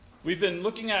We've been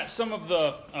looking at some of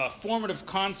the formative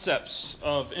concepts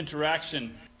of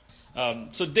interaction.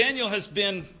 So Daniel has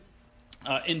been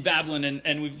in Babylon,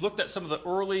 and we've looked at some of the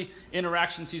early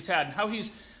interactions he's had, and how he's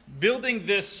building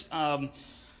this,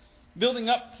 building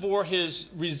up for his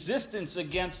resistance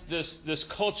against this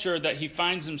culture that he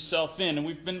finds himself in. And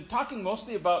we've been talking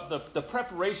mostly about the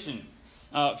preparation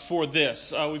for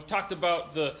this. We've talked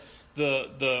about the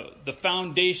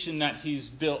foundation that he's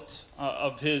built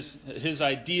of his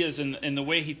ideas and the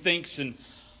way he thinks, and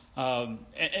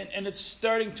it's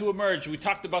starting to emerge. We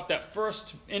talked about that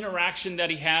first interaction that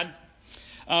he had.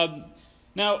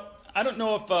 Now, I don't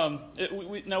know if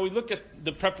now we looked at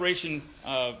the preparation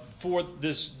for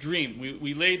this dream.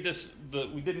 We laid this.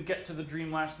 We didn't get to the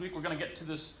dream last week. We're going to get to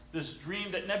this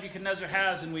dream that Nebuchadnezzar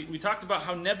has, and we talked about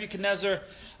how Nebuchadnezzar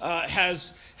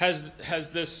has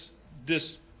this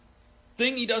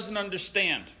thing he doesn't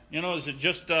understand. Is it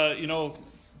just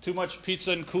too much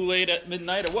pizza and Kool-Aid at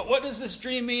midnight? Or what does this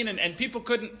dream mean? And people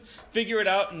couldn't figure it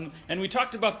out. And we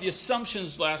talked about the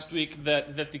assumptions last week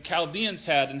that the Chaldeans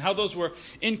had and how those were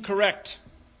incorrect.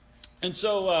 And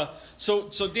so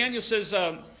Daniel says,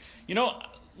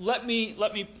 let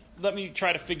me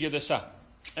try to figure this out.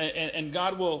 And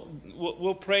God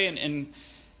will pray. And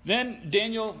then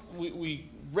Daniel, we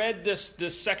read this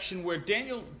section where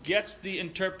Daniel gets the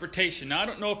interpretation. Now, I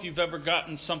don't know if you've ever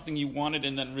gotten something you wanted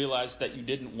and then realized that you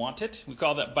didn't want it. We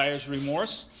call that buyer's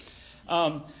remorse.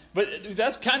 But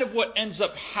that's kind of what ends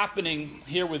up happening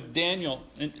here with Daniel.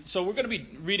 And so we're going to be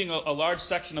reading a large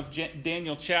section of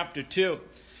Daniel chapter 2.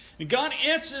 And God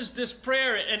answers this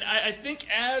prayer, and I think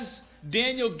as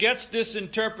Daniel gets this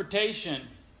interpretation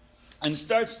and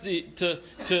starts to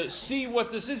see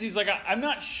what this is, he's like, I'm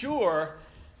not sure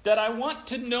that I want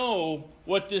to know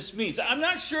what this means. I'm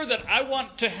not sure that I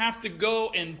want to have to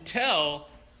go and tell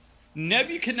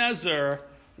Nebuchadnezzar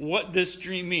what this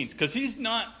dream means, because he's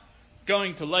not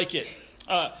going to like it.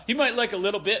 He might like a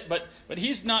little bit, but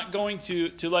he's not going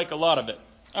to like a lot of it.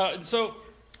 So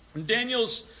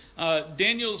Daniel's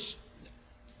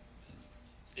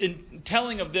in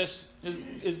telling of this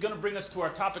is going to bring us to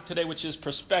our topic today, which is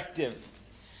perspective.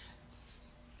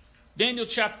 Daniel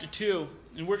chapter 2,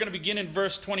 and we're going to begin in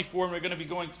verse 24, and we're going to be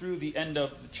going through the end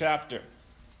of the chapter.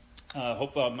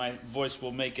 Hope my voice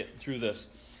will make it through this.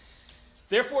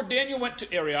 Therefore Daniel went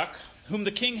to Arioch, whom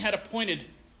the king had appointed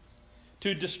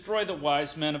to destroy the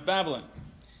wise men of Babylon.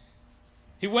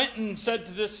 He went and said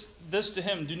to this to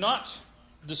him, "Do not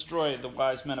destroy the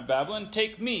wise men of Babylon.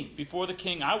 Take me before the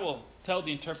king. I will tell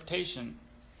the interpretation."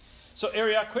 So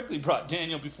Arioch quickly brought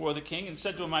Daniel before the king and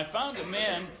said to him, "I found a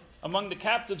man among the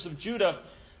captives of Judah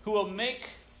who will make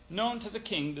known to the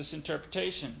king this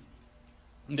interpretation."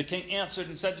 And the king answered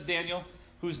and said to Daniel,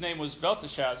 whose name was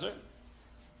Belteshazzar,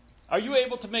 "Are you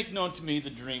able to make known to me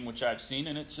the dream which I've seen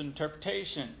and its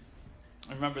interpretation?"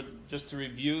 I remember, just to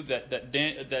review, that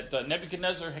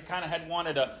Nebuchadnezzar had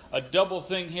wanted a double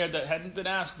thing here that hadn't been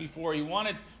asked before. He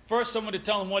wanted first someone to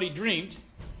tell him what he dreamed,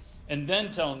 and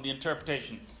then tell him the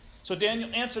interpretation. So Daniel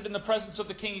answered in the presence of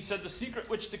the king. He said, "The secret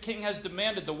which the king has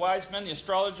demanded, the wise men, the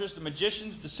astrologers, the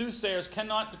magicians, the soothsayers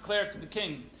cannot declare to the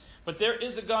king. But there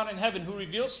is a God in heaven who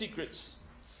reveals secrets,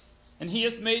 and he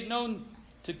has made known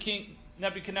to King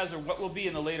Nebuchadnezzar what will be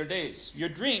in the later days. Your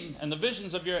dream and the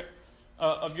visions of your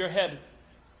head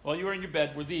while you were in your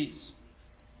bed were these.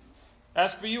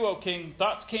 As for you, O king,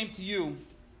 thoughts came to your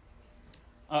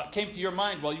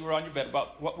mind while you were on your bed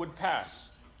about what would pass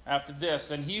after this,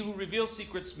 and he who reveals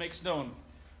secrets makes known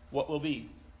what will be.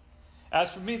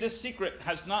 As for me, this secret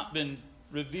has not been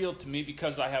revealed to me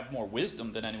because I have more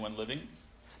wisdom than anyone living,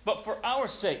 but for our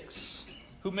sakes,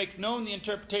 who make known the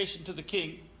interpretation to the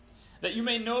king, that you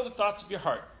may know the thoughts of your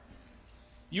heart.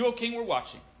 You, O king, were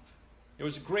watching. There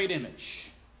was a great image.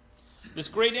 This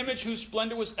great image, whose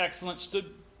splendor was excellent,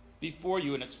 stood before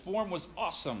you, and its form was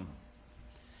awesome.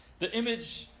 The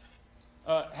image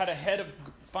had a head of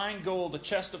fine gold, a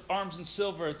chest of arms in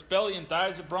silver, its belly and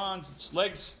thighs of bronze, its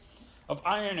legs of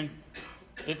iron, and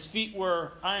its feet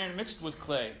were iron mixed with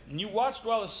clay. And you watched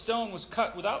while a stone was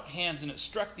cut without hands, and it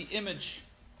struck the image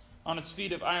on its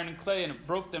feet of iron and clay, and it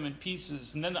broke them in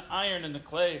pieces. And then the iron and the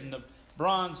clay and the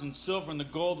bronze and silver and the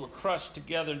gold were crushed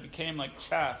together and became like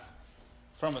chaff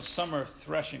from a summer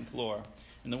threshing floor.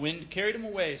 And the wind carried them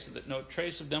away so that no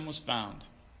trace of them was found.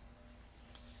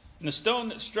 And the stone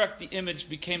that struck the image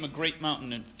became a great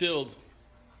mountain and filled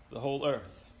the whole earth.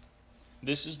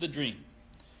 This is the dream.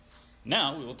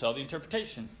 Now we will tell the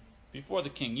interpretation before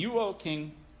the king. You, O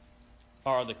king,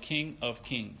 are the King of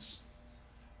kings.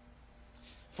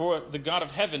 For the God of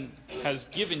heaven has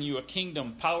given you a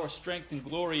kingdom, power, strength, and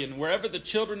glory. And wherever the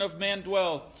children of man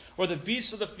dwell, or the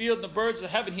beasts of the field and the birds of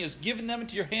heaven, he has given them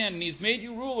into your hand, and he has made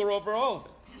you ruler over all of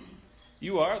it.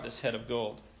 You are this head of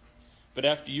gold. But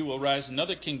after you will rise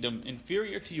another kingdom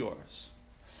inferior to yours.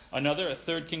 Another, a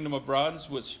third kingdom of bronze,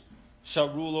 which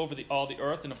shall rule over all the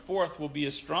earth. And a fourth will be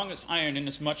as strong as iron,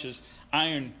 inasmuch as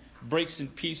iron breaks in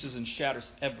pieces and shatters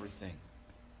everything.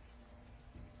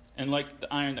 And like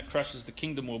the iron that crushes, the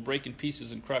kingdom will break in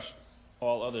pieces and crush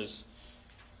all others.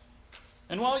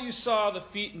 And while you saw the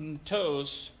feet and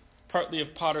toes, partly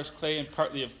of potter's clay and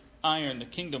partly of iron, the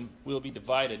kingdom will be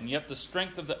divided. And yet the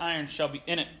strength of the iron shall be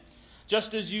in it.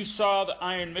 Just as you saw the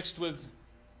iron mixed with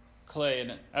clay,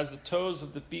 and as the toes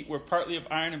of the feet were partly of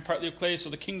iron and partly of clay, so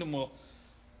the kingdom will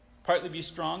partly be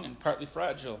strong and partly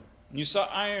fragile. And you saw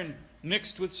iron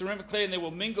mixed with ceramic clay, and they will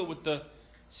mingle with the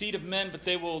seed of men, but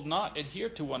they will not adhere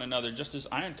to one another, just as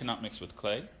iron cannot mix with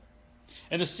clay.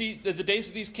 And the days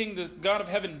of these kings, the God of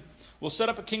heaven will set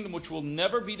up a kingdom which will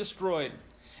never be destroyed,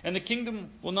 and the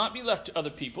kingdom will not be left to other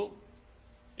people.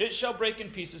 It shall break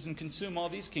in pieces and consume all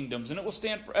these kingdoms, and it will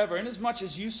stand forever. Inasmuch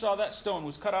as you saw that stone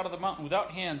was cut out of the mountain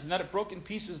without hands, and that it broke in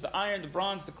pieces the iron, the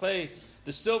bronze, the clay,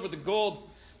 the silver, the gold,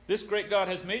 this great God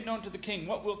has made known to the king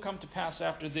what will come to pass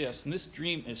after this. And this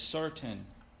dream is certain,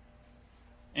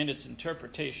 and its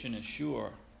interpretation is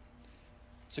sure.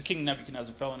 So King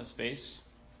Nebuchadnezzar fell on his face,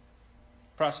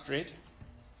 prostrate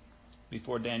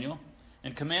before Daniel,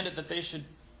 and commanded that they should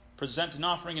present an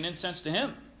offering and incense to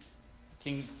him. The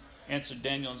king answered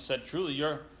Daniel and said, Truly,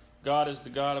 your God is the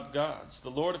God of gods, the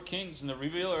Lord of kings, and the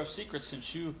revealer of secrets, since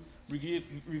you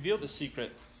revealed the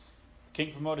secret. The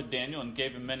king promoted Daniel and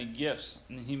gave him many gifts,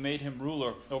 and he made him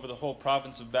ruler over the whole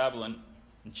province of Babylon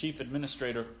and chief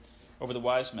administrator over the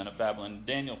wise men of Babylon.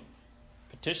 Daniel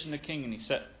petitioned the king, and he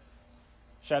set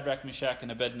Shadrach, Meshach,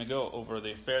 and Abednego over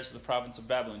the affairs of the province of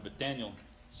Babylon, but Daniel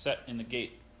sat in the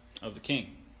gate of the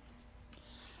king.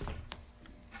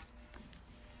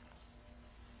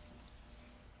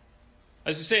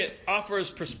 As you say, it offers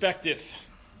perspective.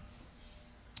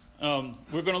 We're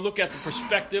going to look at the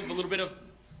perspective, a little bit of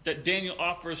that Daniel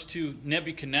offers to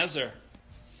Nebuchadnezzar.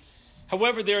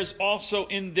 However, there is also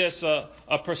in this a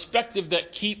perspective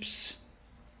that keeps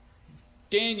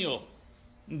Daniel.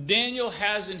 Daniel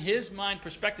has in his mind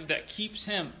perspective that keeps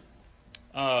him.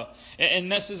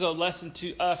 And this is a lesson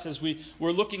to us as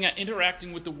we're looking at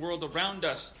interacting with the world around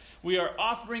us. We are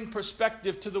offering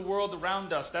perspective to the world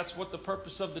around us. That's what the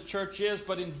purpose of the church is.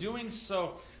 But in doing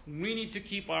so, we need to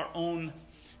keep our own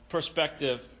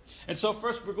perspective. And so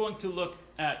first we're going to look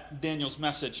at Daniel's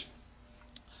message.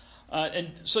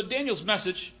 And so Daniel's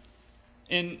message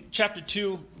in chapter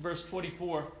 2, verse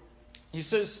 24, he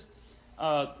says,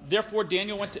 Therefore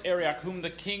Daniel went to Arioch, whom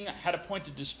the king had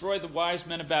appointed to destroy the wise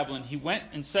men of Babylon. He went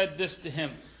and said this to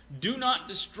him, Do not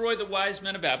destroy the wise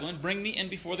men of Babylon. Bring me in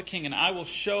before the king, and I will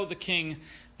show the king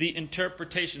the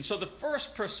interpretation. So the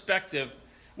first perspective,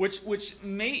 which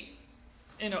may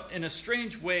in a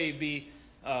strange way be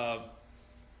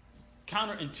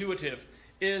counterintuitive,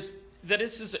 is that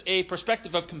this is a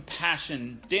perspective of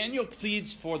compassion. Daniel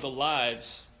pleads for the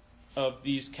lives of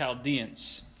these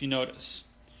Chaldeans, if you notice.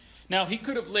 Now, he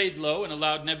could have laid low and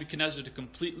allowed Nebuchadnezzar to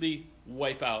completely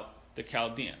wipe out the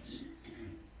Chaldeans.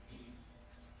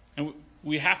 And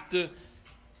we have to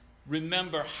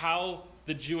remember how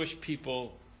the Jewish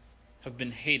people have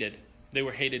been hated. They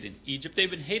were hated in Egypt. They've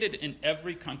been hated in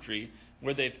every country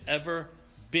where they've ever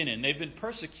been in. They've been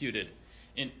persecuted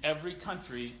in every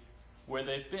country where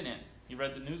they've been in. You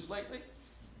read the news lately?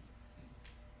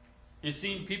 You've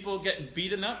seen people getting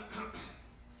beaten up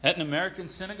at an American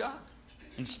synagogue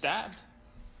and stabbed.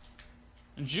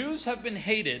 And Jews have been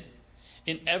hated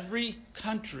in every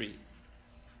country.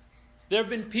 There have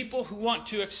been people who want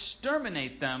to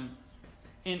exterminate them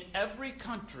in every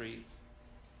country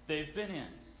they've been in.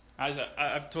 As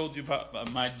I've told you about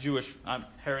my Jewish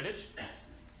heritage.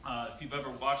 If you've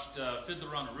ever watched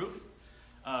Fiddler on a Roof,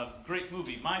 great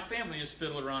movie. My family is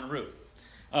Fiddler on a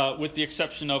Roof, with the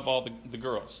exception of all the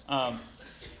girls.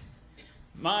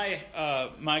 My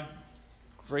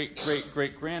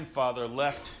great-great-great-grandfather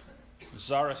left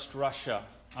Tsarist Russia,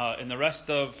 and the rest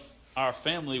of our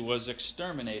family was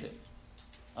exterminated.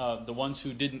 The ones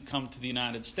who didn't come to the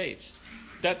United States.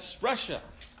 That's Russia.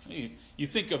 You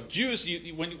think of Jews,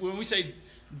 when we say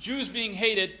Jews being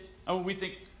hated, we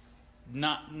think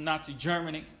not Nazi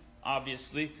Germany,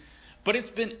 obviously, but it's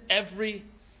been every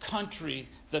country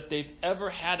that they've ever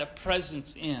had a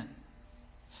presence in.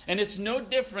 And it's no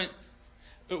different.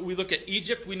 We look at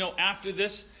Egypt. We know after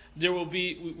this there will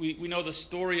be. We know the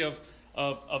story of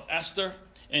Esther,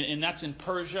 and that's in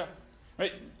Persia,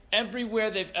 right?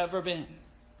 everywhere they've ever been.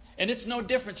 And it's no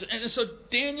difference. And so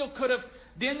Daniel could have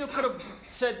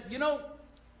said,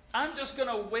 I'm just going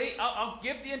to wait. I'll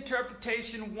give the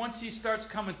interpretation once he starts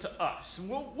coming to us. And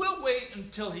we'll wait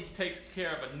until he takes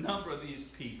care of a number of these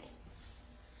people.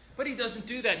 But he doesn't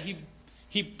do that.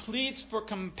 He pleads for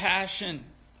compassion.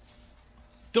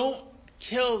 Don't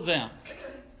kill them.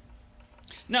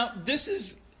 Now, this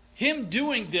is him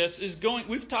doing this is going.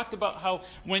 We've talked about how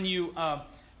when you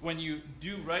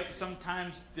do right,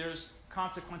 sometimes there's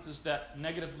consequences that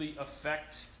negatively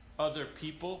affect other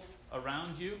people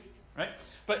around you, right?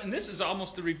 And this is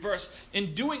almost the reverse.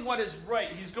 In doing what is right,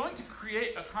 he's going to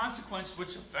create a consequence which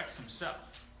affects himself.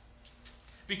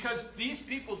 Because these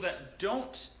people that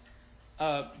don't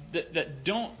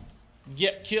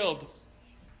get killed,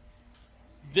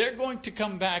 they're going to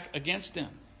come back against him.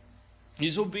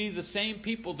 These will be the same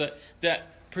people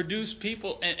that produce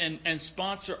people and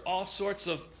sponsor all sorts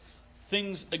of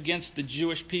things against the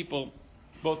Jewish people,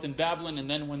 both in Babylon and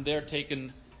then when they're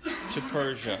taken to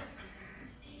Persia.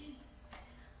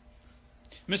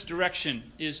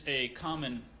 Misdirection is a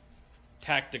common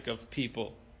tactic of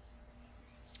people.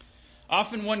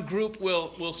 Often one group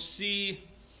will see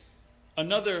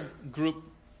another group,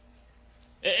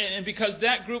 and because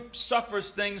that group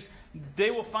suffers things,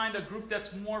 they will find a group that's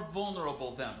more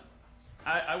vulnerable than them.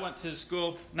 I went to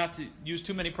school, not to use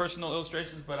too many personal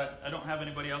illustrations, but I don't have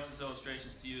anybody else's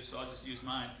illustrations to use, so I'll just use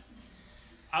mine.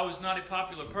 I was not a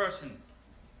popular person.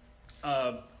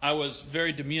 I was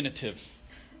very diminutive,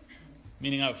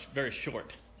 meaning I was very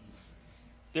short.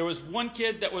 There was one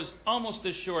kid that was almost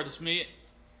as short as me.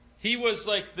 He was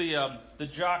like the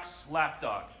jock's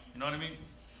lapdog. You know what I mean?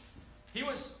 He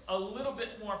was a little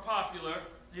bit more popular.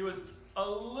 He was a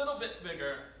little bit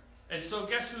bigger. And so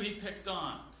guess who he picked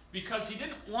on? Because he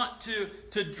didn't want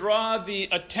to draw the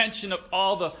attention of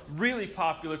all the really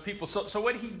popular people. So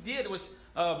what he did was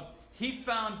he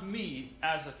found me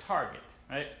as a target,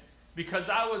 right? Because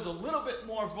I was a little bit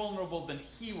more vulnerable than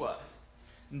he was.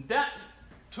 And that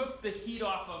took the heat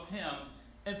off of him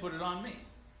and put it on me.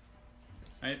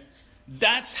 Right?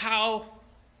 That's how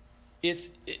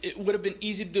it would have been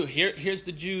easy to do. Here's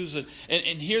the Jews,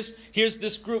 and here's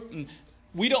this group. And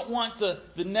we don't want the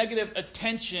negative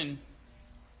attention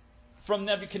from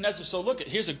Nebuchadnezzar. So look,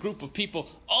 here's a group of people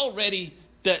already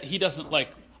that he doesn't like.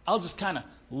 I'll just kind of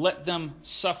let them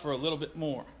suffer a little bit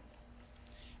more.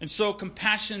 And so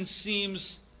compassion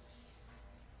seems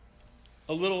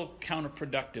a little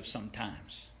counterproductive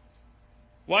sometimes.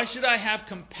 Why should I have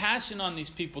compassion on these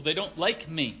people? They don't like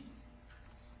me.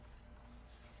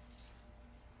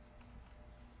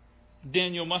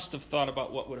 Daniel must have thought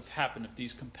about what would have happened if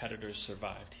these competitors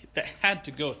survived. That had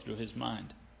to go through his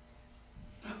mind.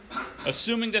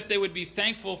 Assuming that they would be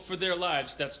thankful for their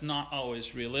lives, that's not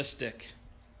always realistic.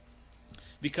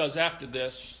 Because after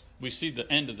this, we see the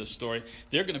end of the story,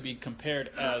 they're going to be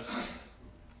compared as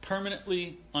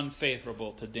permanently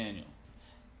unfavorable to Daniel.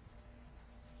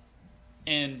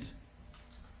 And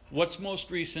what's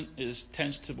most recent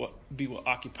tends to be what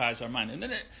occupies our mind. And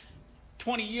then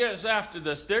 20 years after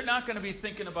this, they're not going to be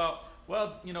thinking about,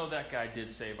 well, that guy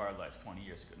did save our lives 20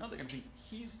 years ago. No, they're going to be,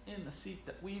 he's in the seat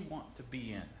that we want to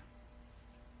be in.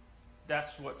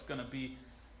 That's what's going to be,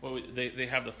 they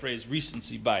have the phrase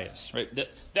recency bias, right?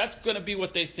 That's going to be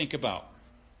what they think about.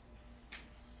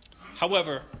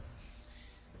 However,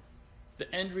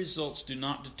 the end results do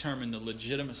not determine the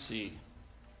legitimacy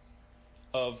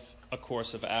of a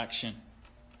course of action.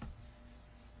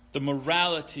 The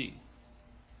morality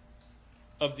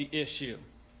of the issue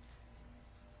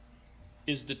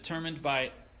is determined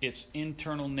by its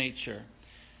internal nature.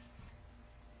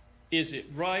 Is it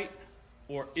right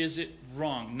or is it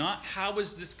wrong? Not how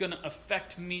is this going to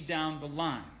affect me down the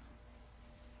line.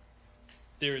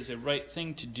 There is a right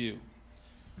thing to do.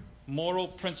 Moral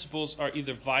principles are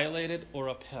either violated or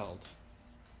upheld.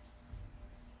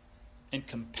 And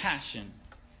compassion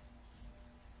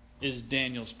is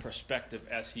Daniel's perspective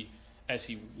as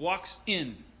he walks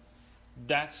in.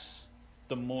 That's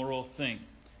the moral thing,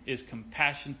 is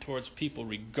compassion towards people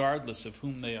regardless of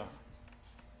whom they are.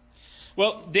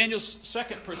 Well, Daniel's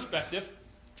second perspective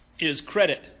is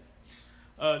credit.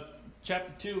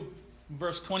 Chapter 2,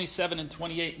 verse 27 and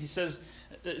 28,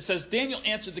 it says, Daniel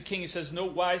answered the king, he says, no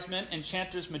wise men,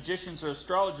 enchanters, magicians, or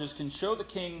astrologers can show the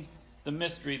king the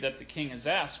mystery that the king has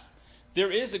asked.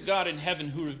 There is a God in heaven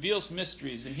who reveals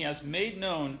mysteries, and he has made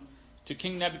known to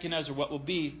King Nebuchadnezzar what will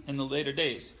be in the later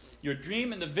days. Your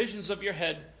dream and the visions of your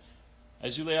head,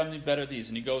 as you lay on the bed are these.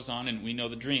 And he goes on, and we know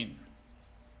the dream.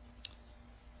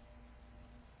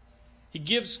 He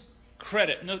gives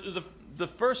credit. The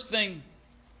first thing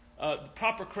the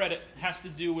proper credit has to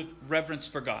do with reverence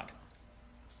for God.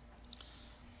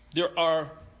 There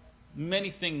are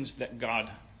many things that God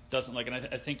doesn't like, and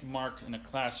I think Mark in a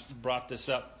class brought this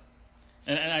up.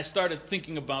 And I started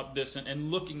thinking about this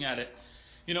and looking at it.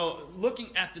 You know, looking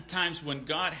at the times when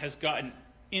God has gotten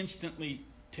instantly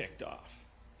ticked off.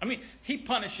 I mean, He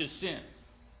punishes sin.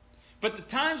 But the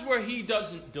times where He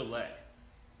doesn't delay,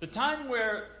 the time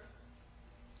where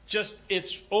just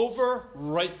it's over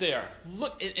right there.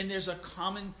 Look, and there's a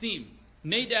common theme.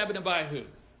 Nadab and Abihu,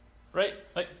 right?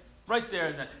 Like right there.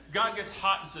 And then God gets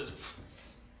hot and says,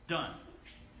 done.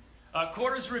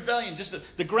 Korah's rebellion, just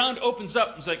the ground opens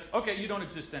up. It's like, okay, you don't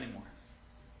exist anymore.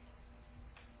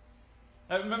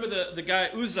 I remember the guy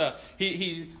Uzzah.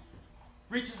 He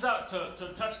reaches out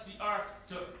to touch the ark,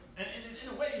 and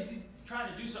in a way he's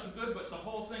trying to do something good, but the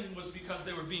whole thing was because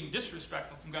they were being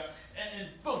disrespectful from God. And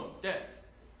boom, dead.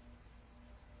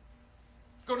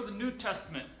 Go to the New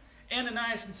Testament.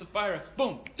 Ananias and Sapphira,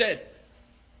 boom, dead.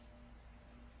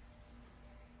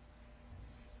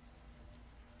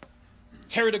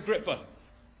 Herod Agrippa,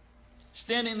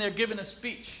 standing there giving a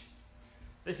speech.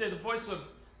 They say the voice of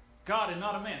God and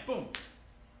not a man. Boom.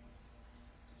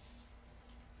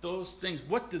 Those things,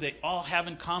 what do they all have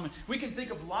in common? We can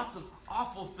think of lots of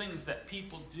awful things that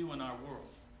people do in our world.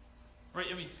 Right?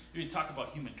 I mean, we talk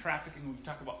about human trafficking, we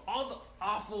talk about all the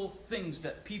awful things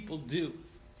that people do.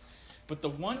 But the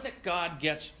one that God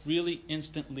gets really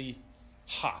instantly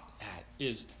hot at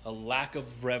is a lack of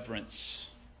reverence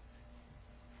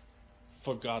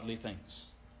for godly things.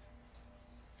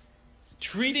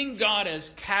 Treating God as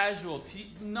casual,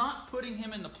 not putting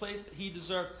Him in the place that He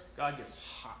deserves, God gets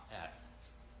hot at.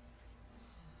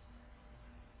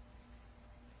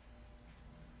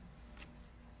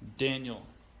 Daniel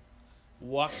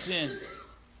walks in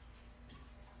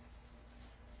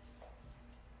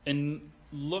and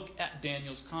look at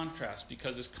Daniel's contrast,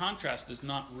 because his contrast is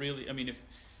not really, I mean,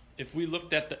 if we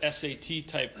looked at the SAT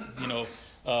type,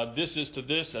 this is to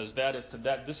this as that is to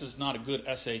that, this is not a good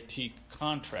SAT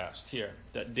contrast here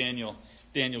that Daniel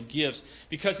gives,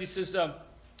 because he says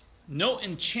no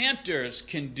enchanters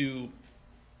can do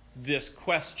this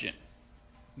question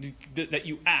that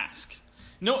you ask.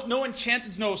 No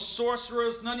enchanters, no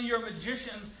sorcerers, none of your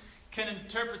magicians can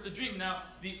interpret the dream. Now,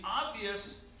 the obvious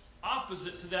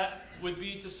opposite to that would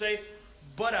be to say,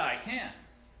 but I can.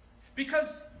 Because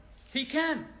he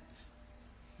can.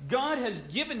 God has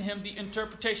given him the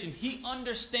interpretation. He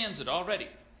understands it already.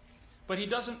 But he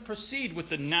doesn't proceed with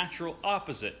the natural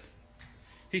opposite.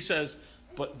 He says,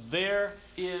 but there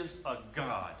is a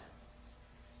God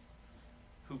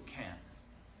who can.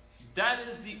 That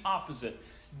is the opposite.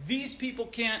 These people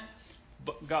can't,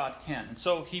 but God can. And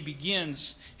so he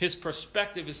begins, his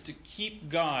perspective is to keep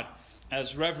God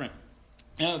as reverent.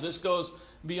 Now, this goes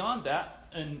beyond that.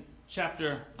 In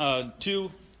chapter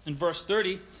 2 and verse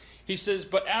 30, he says,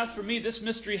 but as for me, this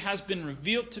mystery has been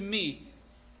revealed to me,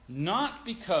 not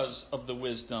because of the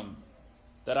wisdom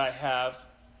that I have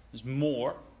is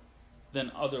more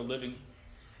than other living,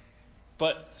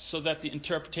 but so that the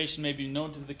interpretation may be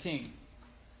known to the king,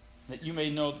 that you may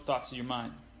know the thoughts of your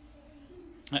mind.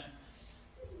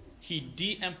 He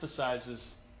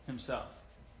de-emphasizes himself.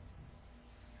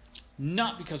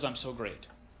 Not because I'm so great.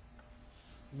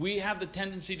 We have the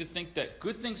tendency to think that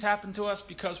good things happen to us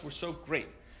because we're so great.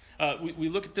 We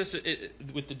look at this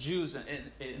with the Jews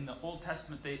in the Old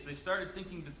Testament. They started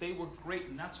thinking that they were great,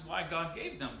 and that's why God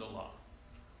gave them the law.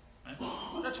 Right?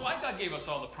 That's why God gave us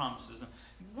all the promises.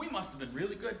 We must have been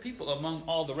really good people among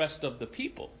all the rest of the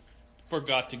people for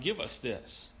God to give us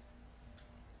this.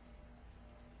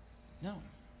 No.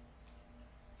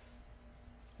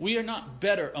 We are not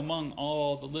better among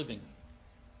all the living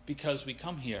because we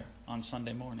come here on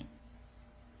Sunday morning.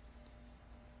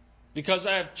 Because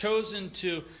I have chosen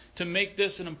to make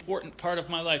this an important part of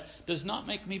my life does not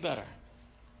make me better.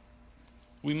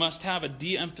 We must have a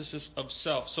de-emphasis of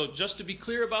self. So just to be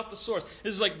clear about the source,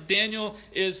 this is like Daniel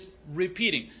is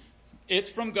repeating. It's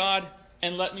from God,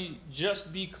 and let me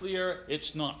just be clear,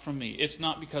 it's not from me. It's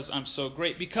not because I'm so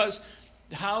great. Because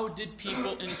how did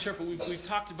people interpret? We've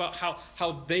talked about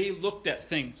how they looked at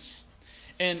things.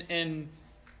 And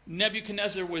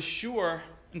Nebuchadnezzar was sure,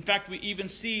 in fact, we even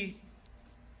see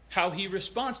how he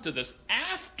responds to this.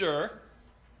 After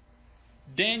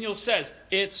Daniel says,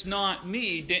 it's not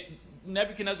me,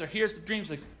 Nebuchadnezzar hears the dreams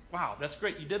like, wow, that's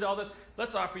great, you did all this,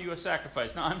 let's offer you a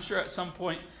sacrifice. Now, I'm sure at some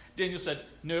point Daniel said,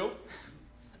 no,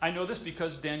 I know this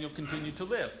because Daniel continued to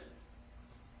live.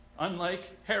 Unlike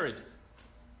Herod.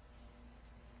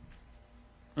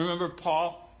 Remember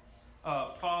Paul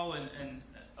and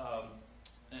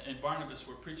and Barnabas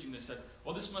were preaching, they said,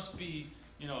 well, this must be,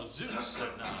 Zeus.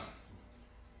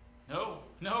 No.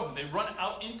 They run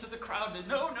out into the crowd. And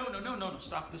no,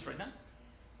 stop this right now.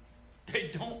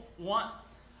 They don't want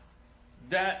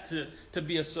that to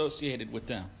be associated with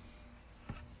them.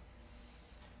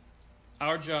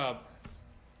 Our job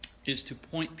is to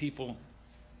point people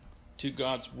to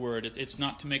God's Word. It's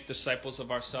not to make disciples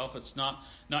of ourselves. It's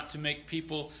not to make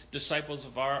people disciples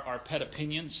of our pet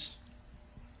opinions.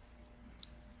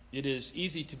 It is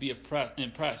easy to be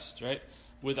impressed, right,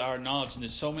 with our knowledge. And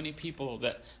there's so many people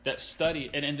that study,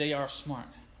 and they are smart.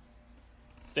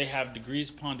 They have degrees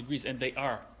upon degrees, and they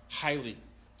are highly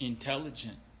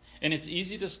intelligent. And it's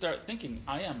easy to start thinking,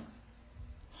 I am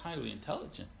highly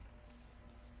intelligent.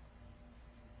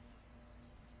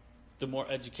 The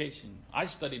more education. I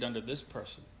studied under this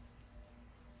person.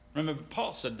 Remember,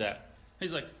 Paul said that. He's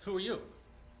like, who are you?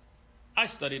 I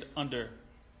studied under,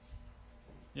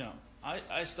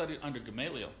 I studied under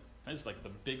Gamaliel. He's like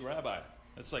the big rabbi.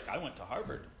 It's like I went to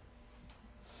Harvard.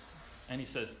 And he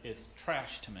says, it's trash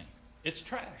to me. It's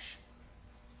trash.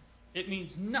 It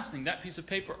means nothing. That piece of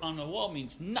paper on the wall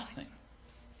means nothing.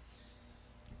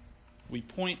 We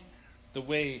point the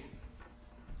way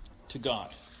to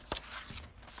God.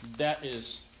 That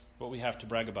is what we have to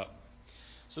brag about.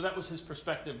 So that was his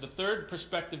perspective. The third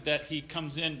perspective that he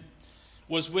comes in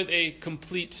was with a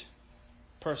complete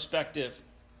perspective.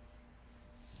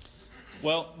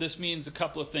 Well, this means a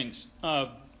couple of things. It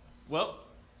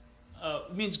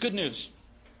means good news.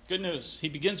 Good news. He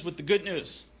begins with the good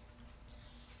news.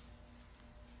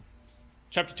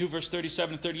 Chapter 2, verse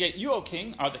 37 and 38. You, O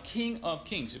king, are the king of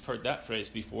kings. You've heard that phrase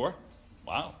before.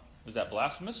 Wow. Was that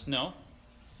blasphemous? No.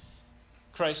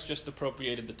 Christ just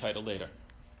appropriated the title later.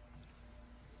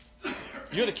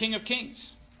 You're the King of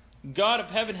Kings. God of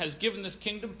heaven has given this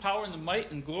kingdom power and the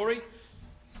might and glory,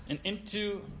 and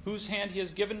into whose hand he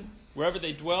has given, wherever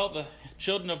they dwell, the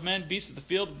children of men, beasts of the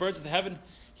field, the birds of the heaven.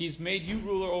 He's made you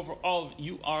ruler over all of it.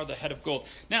 You are the head of gold.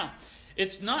 Now,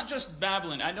 it's not just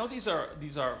Babylon. I know these are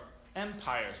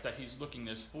empires that he's looking.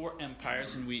 There's 4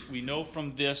 empires, and we know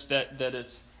from this that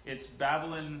it's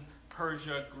Babylon,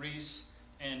 Persia, Greece,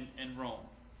 and Rome.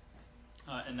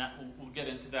 And that we'll get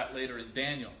into that later in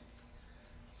Daniel.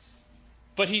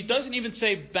 But he doesn't even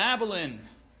say Babylon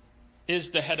is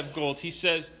the head of gold. He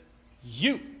says,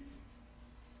 you,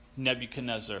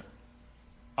 Nebuchadnezzar,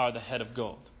 are the head of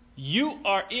gold. You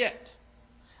are it.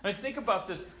 I mean, think about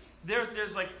this.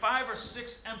 There's like 5 or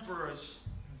 6 emperors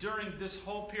during this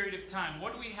whole period of time.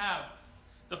 What do we have?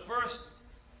 The first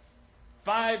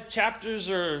 5 chapters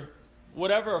or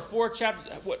whatever, or 4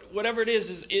 chapters, whatever it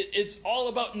is it's all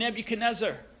about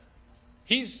Nebuchadnezzar.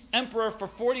 He's emperor for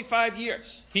 45 years.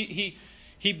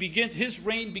 He begins, his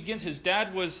reign begins. His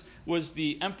dad was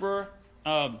the emperor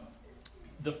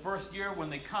the first year when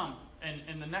they come.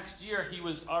 And the next year he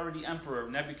was already emperor,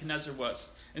 Nebuchadnezzar was.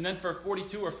 And then for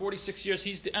 42 or 46 years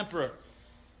he's the emperor.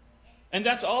 And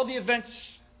that's all the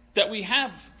events that we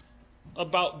have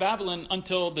about Babylon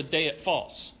until the day it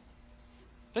falls.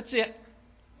 That's it.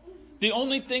 The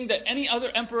only thing that any other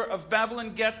emperor of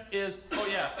Babylon gets is, oh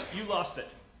yeah, you lost it.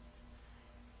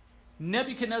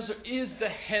 Nebuchadnezzar is the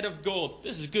head of gold.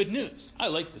 This is good news. I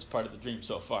like this part of the dream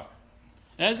so far.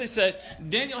 And as I said,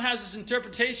 Daniel has this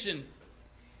interpretation,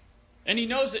 and he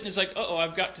knows it, and he's like,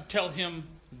 I've got to tell him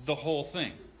the whole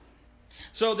thing.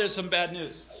 So there's some bad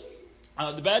news.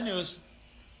 The bad news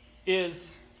is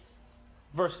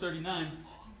verse 39.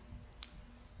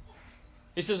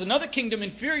 It says, another kingdom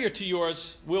inferior to yours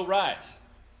will rise.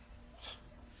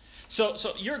 So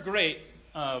you're great,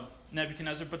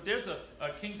 Nebuchadnezzar, but there's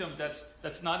a kingdom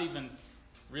that's not even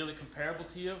really comparable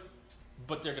to you,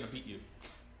 but they're going to beat you.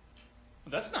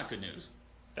 Well, that's not good news.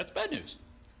 That's bad news.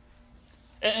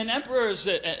 And emperors,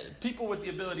 people with the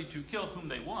ability to kill whom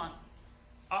they want,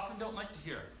 often don't like to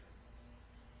hear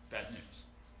bad news.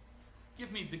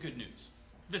 Give me the good news.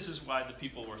 This is why the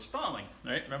people were stalling,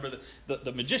 right? Remember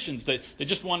the magicians, they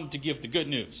just wanted to give the good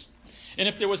news. And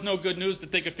if there was no good news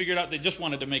that they could figure it out, they just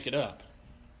wanted to make it up.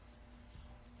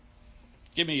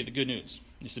 Give me the good news.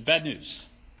 He said, bad news.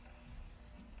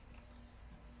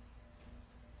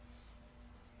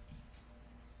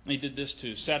 He did this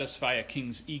to satisfy a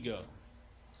king's ego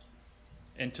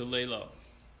and to lay low.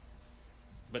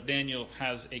 But Daniel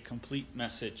has a complete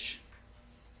message.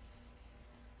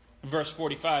 Verse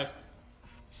 45.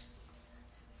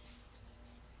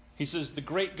 He says, the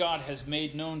great God has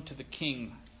made known to the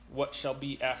king what shall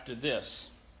be after this.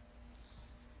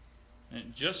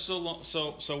 And just so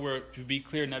we're to be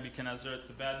clear, Nebuchadnezzar,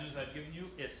 the bad news I've given you,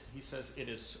 he says it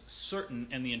is certain,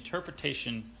 and the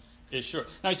interpretation is sure.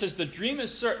 Now he says the dream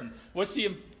is certain.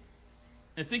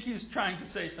 Is I think he's trying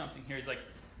to say something here. He's like,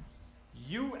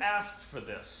 you asked for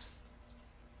this.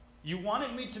 You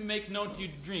wanted me to make known to you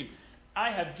the dream.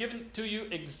 I have given it to you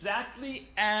exactly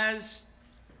as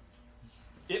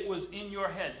it was in your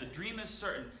head. The dream is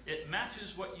certain. It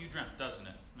matches what you dreamt, doesn't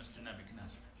it, Mr.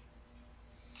 Nebuchadnezzar?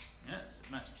 Yes,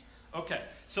 it matches. Okay,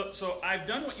 so I've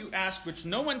done what you asked, which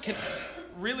no one can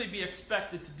really be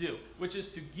expected to do, which is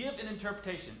to give an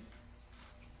interpretation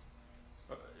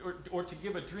or to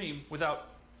give a dream without,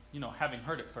 having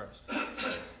heard it first.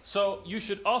 So you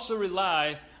should also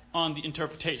rely on the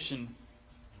interpretation,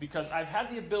 because I've had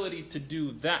the ability to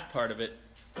do that part of it.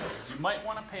 You might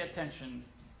want to pay attention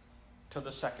to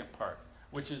the second part,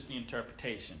 which is the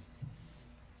interpretation.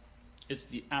 It's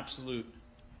the absolute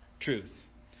truth.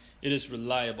 It is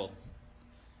reliable.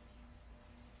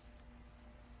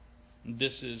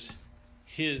 This is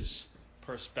his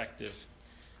perspective.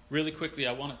 Really quickly,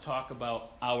 I want to talk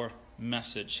about our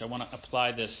message. I want to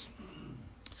apply this.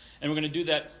 And we're going to do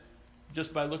that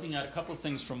just by looking at a couple of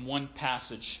things from one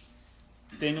passage.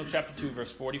 Daniel chapter 2,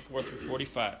 verse 44 through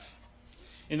 45.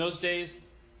 In those days,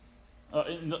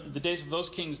 in the days of those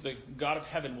kings, the God of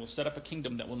heaven will set up a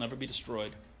kingdom that will never be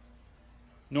destroyed.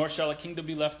 Nor shall a kingdom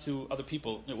be left to other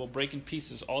people. It will break in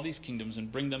pieces all these kingdoms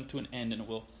and bring them to an end, and it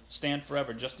will stand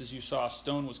forever, just as you saw a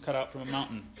stone was cut out from a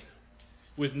mountain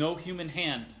with no human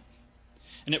hand.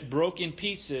 And it broke in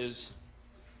pieces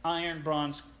iron,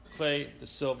 bronze, clay, the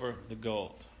silver, the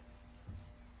gold.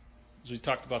 As we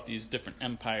talked about these different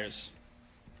empires.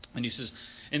 And he says,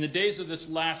 in the days of this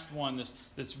last one,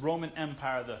 this Roman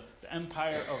Empire, the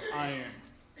empire of iron,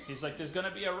 he's like, there's going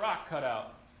to be a rock cut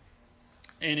out.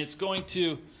 And it's going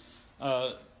to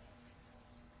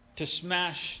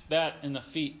smash that in the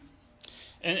feet.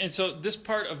 And so this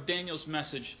part of Daniel's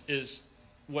message is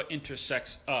what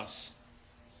intersects us.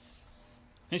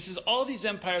 And he says, all these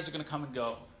empires are going to come and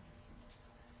go.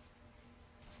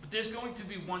 But there's going to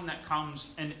be one that comes,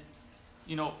 and,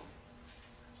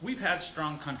 we've had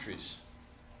strong countries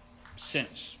since.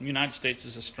 The United States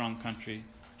is a strong country.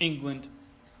 England,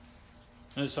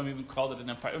 some even called it an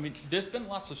empire. I mean, there's been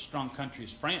lots of strong countries.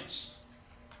 France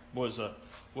was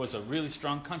a really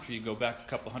strong country. You go back a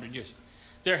couple hundred years.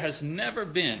 There has never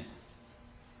been,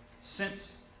 since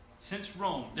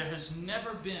Rome, there has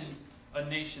never been a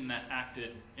nation that acted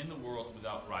in the world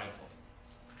without rival.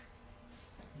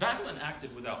 Babylon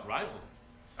acted without rival.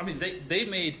 I mean, they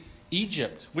made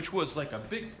Egypt, which was like a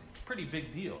pretty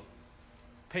big deal,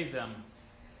 pay them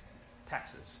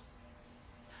taxes.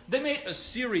 They made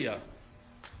Assyria,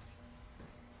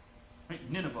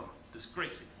 Nineveh,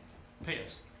 disgracing, pay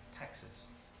us taxes.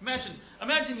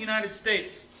 Imagine the United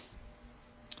States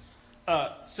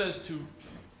says to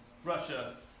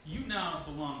Russia, you now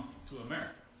belong to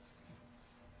America.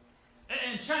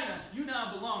 And China, you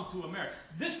now belong to America.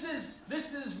 This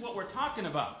is what we're talking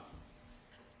about.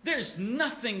 There's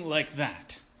nothing like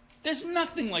that. There's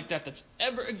nothing like that that's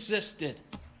ever existed.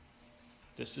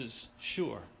 This is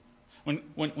sure.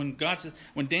 When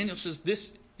Daniel says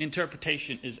this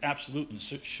interpretation is absolute and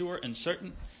sure and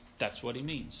certain, that's what he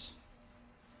means.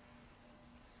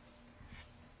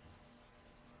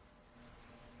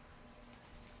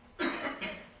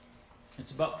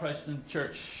 It's about Christ and the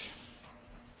church.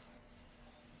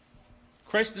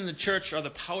 Christ and the church are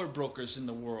the power brokers in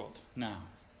the world now.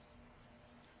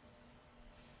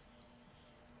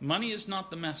 Money is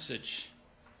not the message.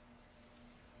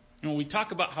 We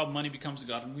talk about how money becomes a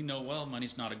god, and we know, well,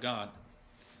 money's not a god.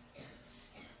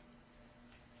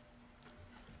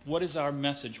 What is our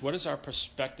message? What is our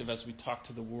perspective as we talk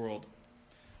to the world?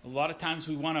 A lot of times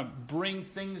we want to bring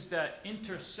things that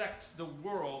intersect the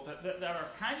world, that are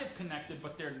kind of connected,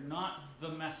 but they're not the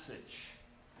message.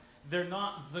 They're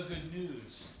not the good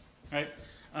news. Right?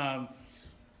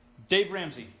 Dave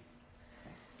Ramsey,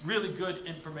 really good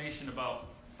information about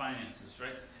finances,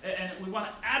 right? And we want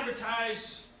to advertise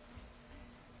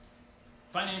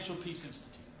Financial Peace Institute.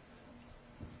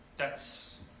 That's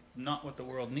not what the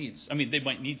world needs. I mean, they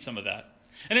might need some of that.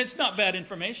 And it's not bad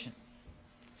information.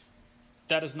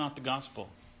 That is not the gospel.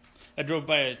 I drove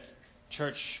by a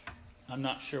church, I'm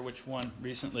not sure which one,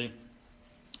 recently,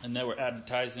 and they were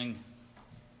advertising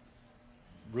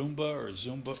Roomba or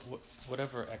Zumba,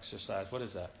 whatever exercise. What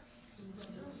is that?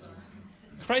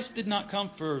 Christ did not come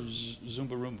for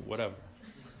Zumba, Roomba, whatever.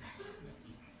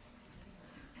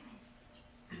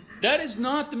 That is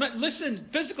not the... Listen,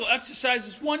 physical exercise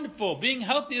is wonderful. Being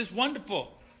healthy is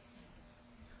wonderful.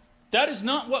 That is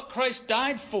not what Christ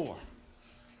died for.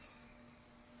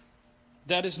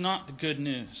 That is not the good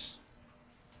news.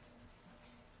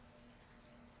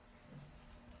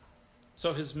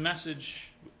 So his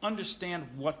message understand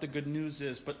what the good news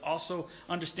is, but also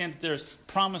understand that there's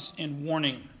promise and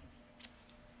warning.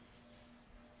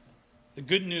 The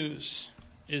good news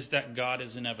is that God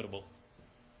is inevitable.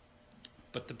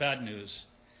 But the bad news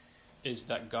is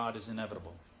that God is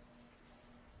inevitable.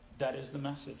 That is the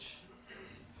message.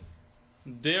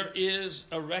 There is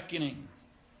a reckoning.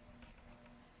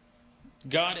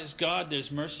 God is God.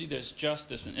 There's mercy. There's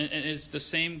justice. And it's the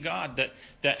same God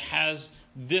that has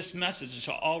this message. It's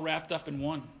all wrapped up in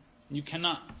one. You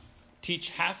cannot teach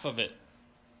half of it.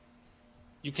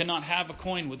 You cannot have a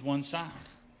coin with one side.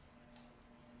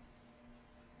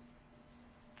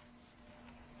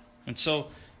 And so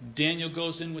Daniel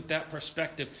goes in with that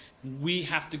perspective. We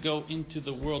have to go into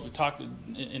the world. We talked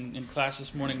in class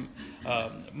this morning.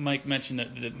 Mike mentioned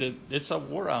that it's a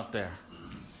war out there.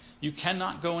 You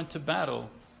cannot go into battle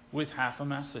with half a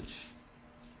message.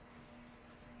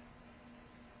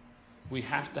 We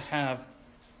have to have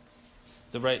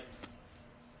the right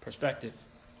perspective.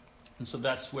 And so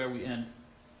that's where we end.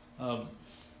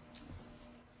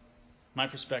 My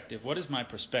perspective. What is my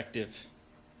perspective?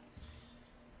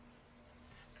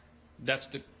 That's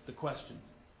the question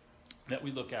that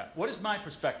we look at. What is my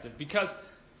perspective? Because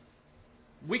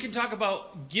we can talk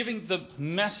about giving the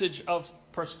message of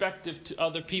perspective to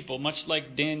other people, much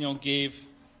like Daniel gave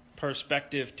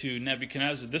perspective to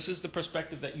Nebuchadnezzar. This is the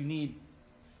perspective that you need.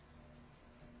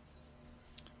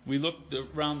 We look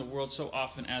around the world so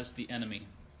often as the enemy.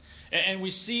 And we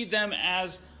see them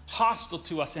as hostile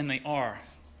to us, and they are.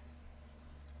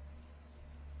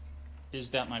 Is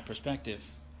that my perspective?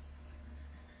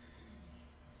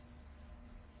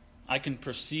 I can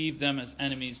perceive them as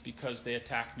enemies because they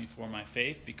attack me for my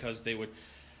faith, because they would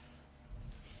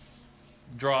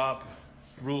draw up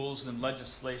rules and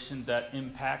legislation that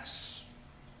impacts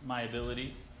my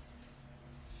ability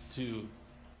to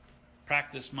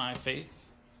practice my faith,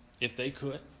 if they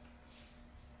could.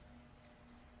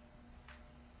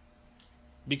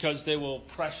 Because they will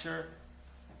pressure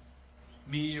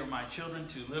me or my children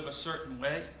to live a certain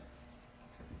way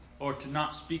or to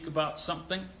not speak about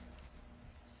something.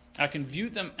 I can view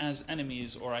them as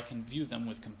enemies, or I can view them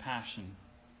with compassion.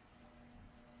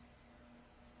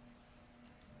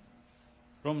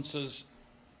 Romans says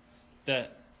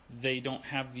that they don't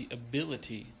have the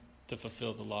ability to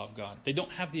fulfill the law of God. They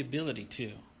don't have the ability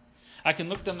to. I can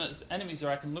look at them as enemies, or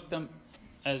I can look at them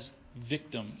as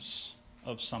victims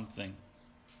of something.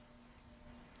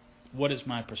 What is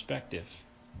my perspective?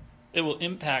 It will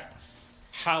impact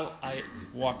how I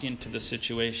walk into the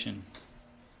situation.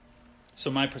 So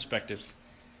my perspective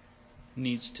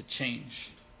needs to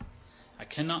change. I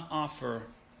cannot offer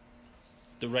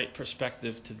the right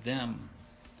perspective to them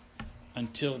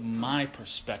until my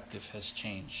perspective has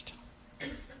changed.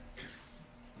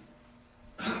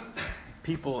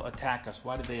 People attack us.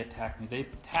 Why do they attack me? They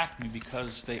attack me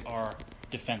because they are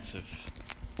defensive.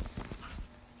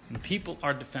 And people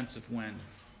are defensive when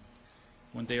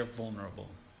they are vulnerable.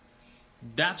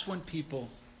 That's when people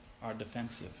are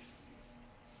defensive.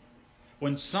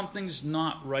 When something's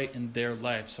not right in their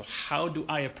life. So how do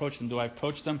I approach them? Do I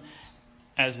approach them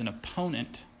as an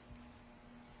opponent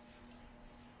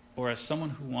or as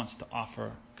someone who wants to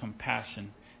offer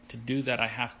compassion? To do that, I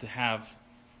have to have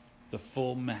the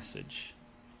full message.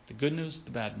 The good news, the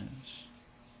bad news.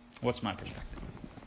 What's my perspective?